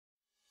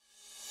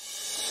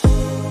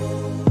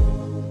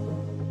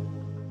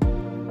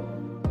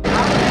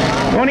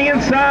On the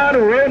inside,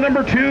 row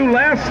number 2,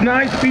 last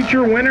night's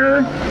feature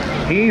winner.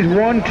 He's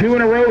won 2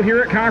 in a row here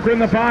at Cochran,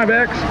 the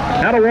 5X.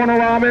 Out of Warner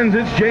Robins,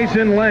 it's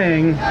Jason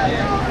Lang.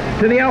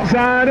 To the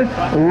outside,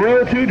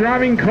 row 2,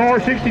 driving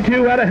car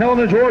 62 out of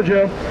Helena,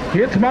 Georgia.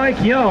 It's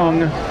Mike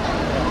Young.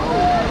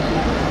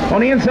 On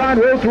the inside,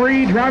 row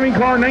 3, driving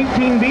car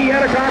 19B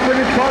out of Cochran,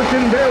 it's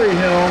Carson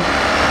Berryhill.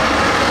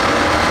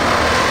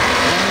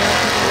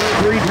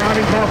 Row 3,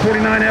 driving car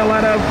 49L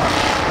out of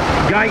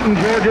Guyton,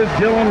 Georgia,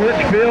 Dylan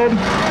Litchfield.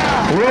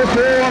 Row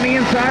 4 on the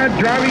inside,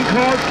 driving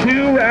car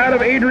 2 out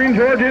of Adrian,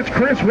 Georgia, it's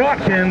Chris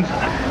Watkins.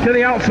 To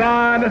the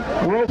outside,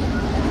 row...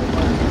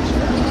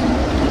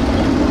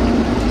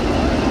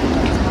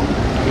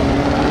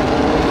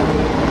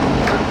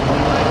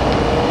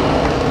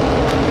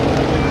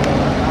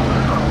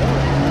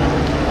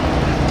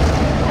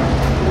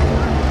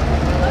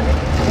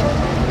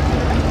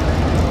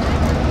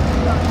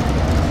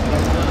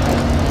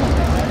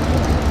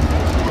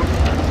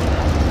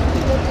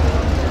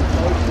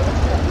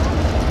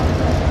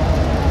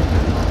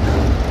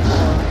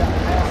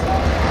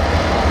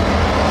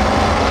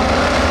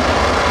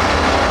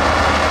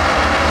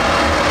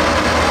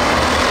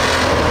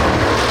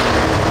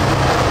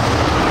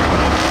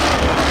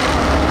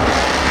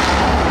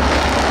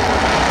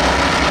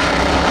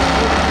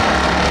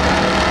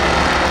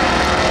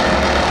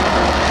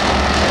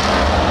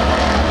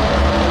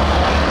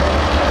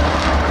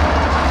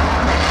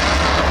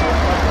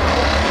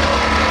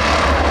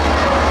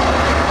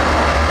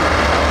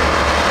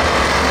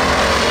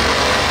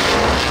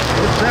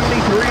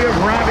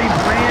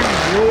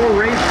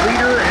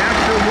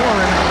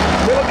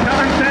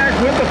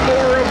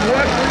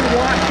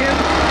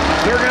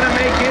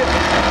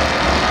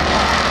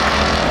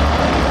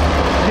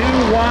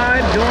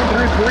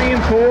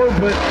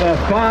 But the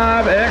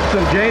 5X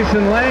of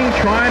Jason Lang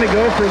trying to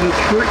go for the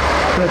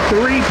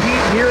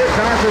three-peat here at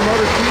Cochran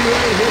Motor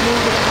Speedway. He'll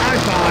move the high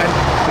side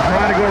to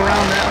try to go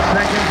around that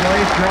second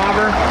place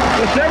driver.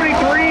 The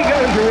 73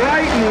 goes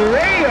right and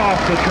way off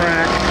the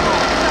track.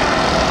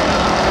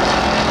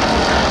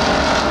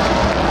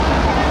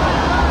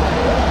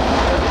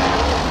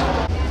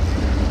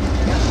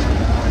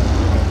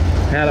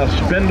 Had a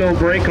spindle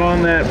break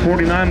on that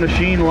 49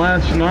 machine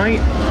last night,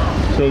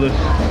 so the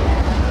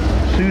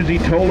Susie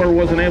Toller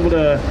wasn't able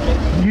to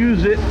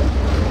use it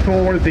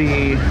for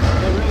the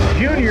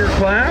junior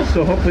class,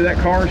 so hopefully that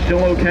car is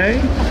still okay.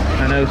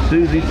 I know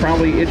Susie's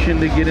probably itching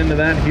to get into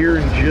that here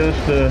in just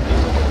a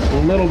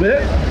little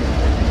bit.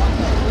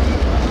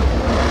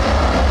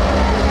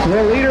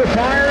 The leader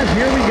fires,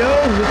 here we go.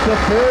 It's the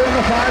 4 and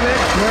the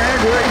 5X drag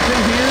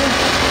racing here.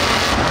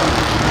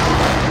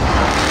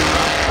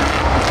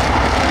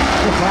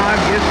 The 5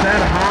 gets that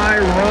high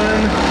run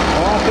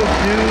off of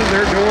 2.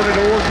 They're door to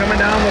door coming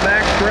down the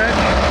back stretch.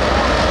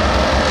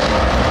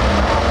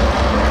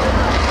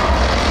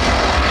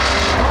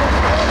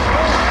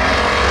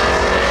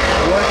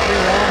 Wesley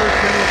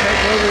Robertson will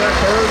take over that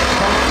third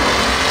spot.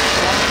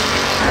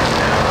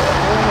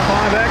 On the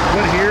 5X,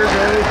 but here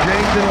goes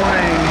Jason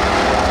Lang.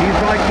 He's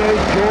like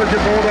those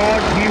Georgia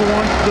Bulldogs. He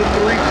wants the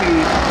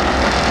 3-peat.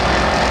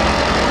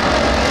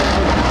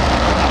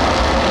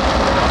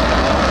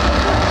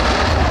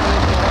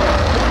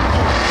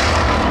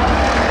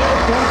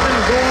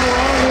 Something's going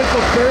wrong with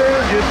the 4.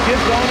 Just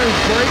gets on his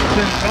brakes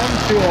and comes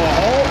to a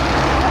halt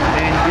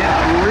and gets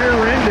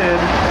rear-ended.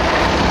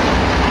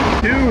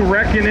 2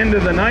 wrecking into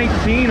the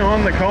 19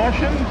 on the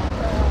caution.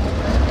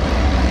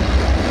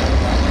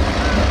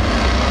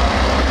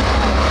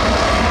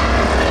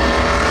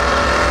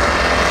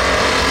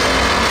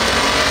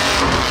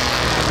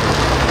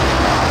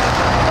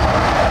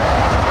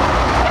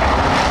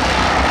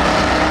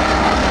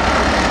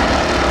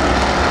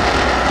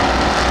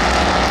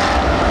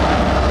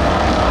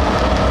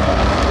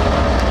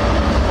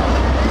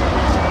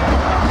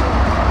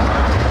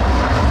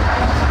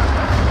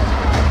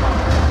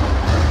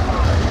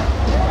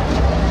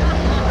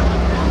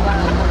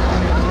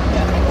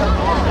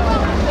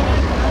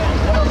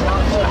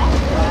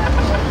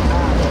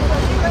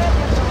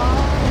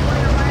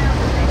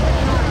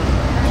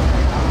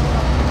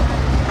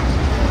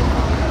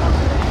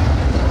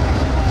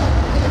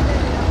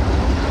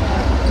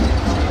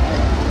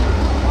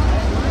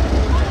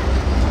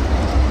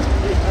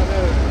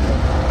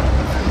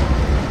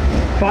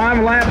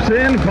 Five laps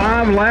in,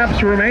 5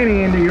 laps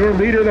remaining into your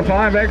leader, the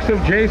 5X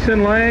of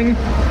Jason Lang.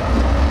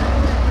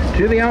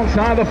 To the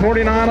outside, the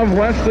 49 of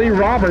Wesley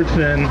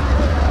Robertson. Here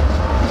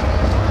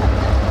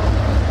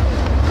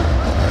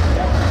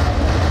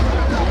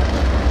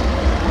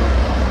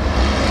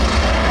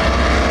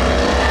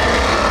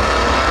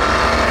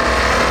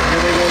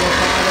they go, the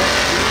 5X,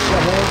 the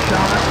whole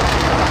shot.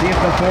 See if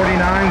the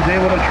 49's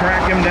able to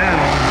track him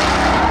down.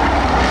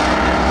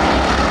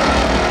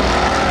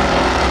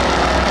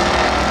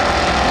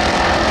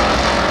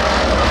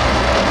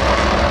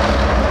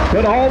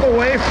 But all the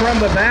way from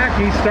the back,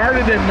 he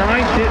started in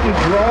 9th, didn't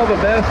draw the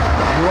best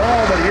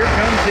draw, but here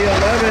comes the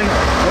 11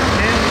 of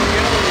Canyon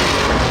Yellow,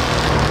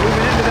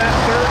 moving into that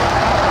third.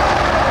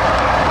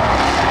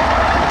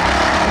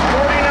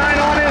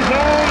 49 on his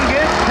own,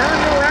 gets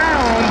turned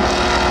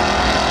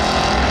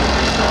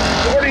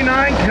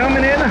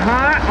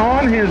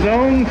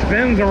 11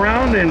 spins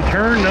around in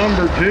turn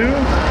number 2.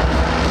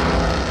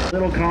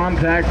 Little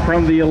contact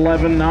from the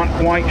 11, not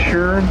quite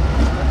sure.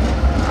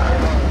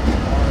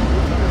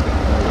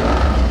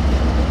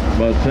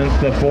 But since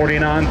the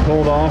 49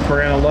 pulled off,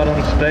 we're going to let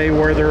them stay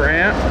where they're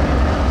at.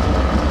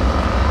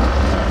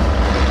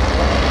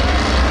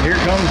 Here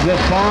comes the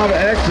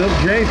 5X of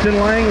Jason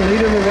Lang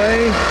leading the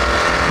way.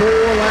 4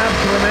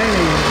 laps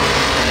remaining.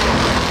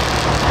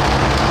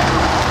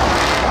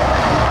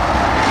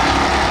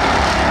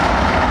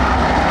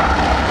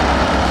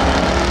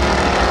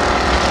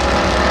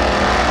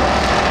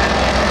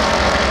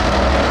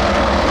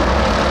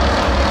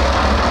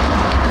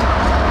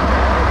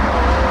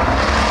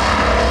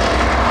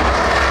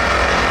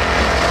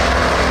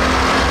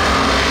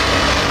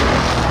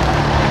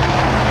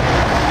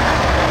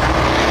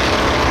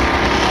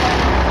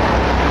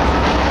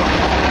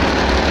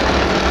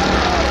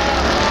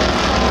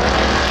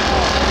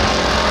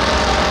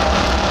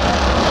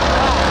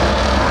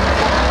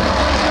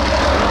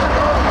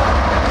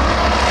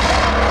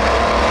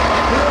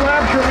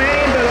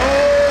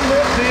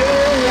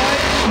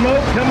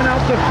 Coming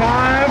out to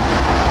 5.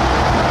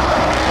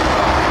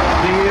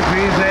 See if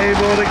he's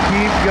able to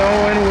keep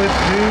going with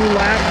 2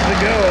 laps to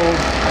go.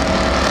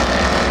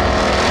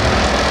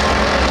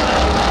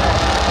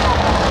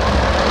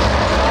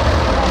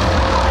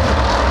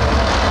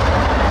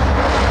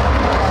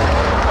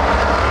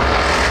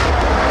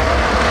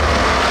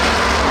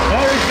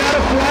 Oh, he's got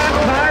a flat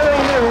tire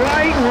on the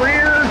right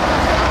rear.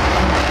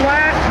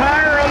 Flat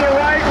tire on the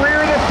right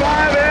rear of the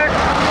 5X.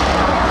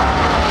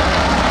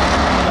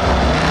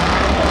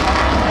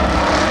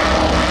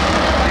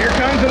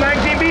 The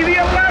 19B, the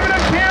 11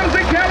 of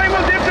Kansas Kelly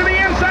will dip to the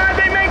inside.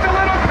 They make a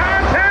little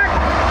contact.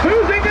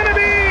 Who's it going to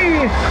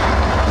be?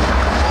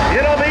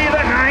 It'll be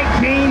the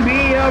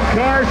 19B of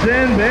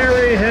Carson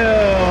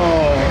Berryhill.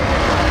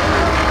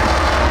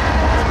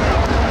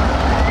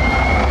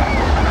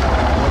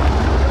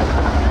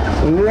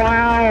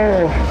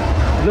 Wow.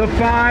 The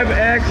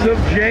 5X of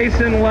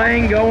Jason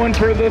Lang going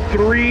for the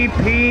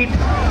 3-peat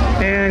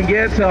and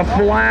gets a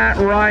flat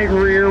right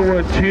rear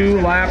with 2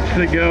 laps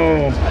to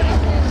go.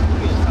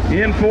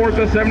 In 4th,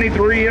 the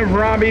 73 of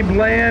Robbie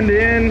Bland.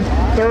 In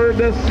 3rd,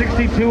 the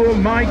 62 of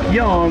Mike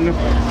Young.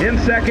 In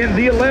 2nd,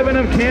 the 11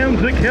 of Cam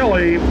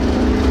Kelly.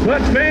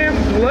 But fans,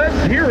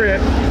 let's hear it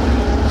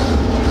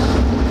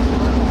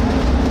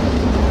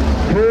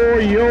for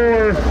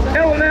your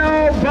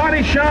L&L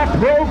Body Shop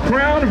Pro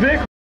Crown Vic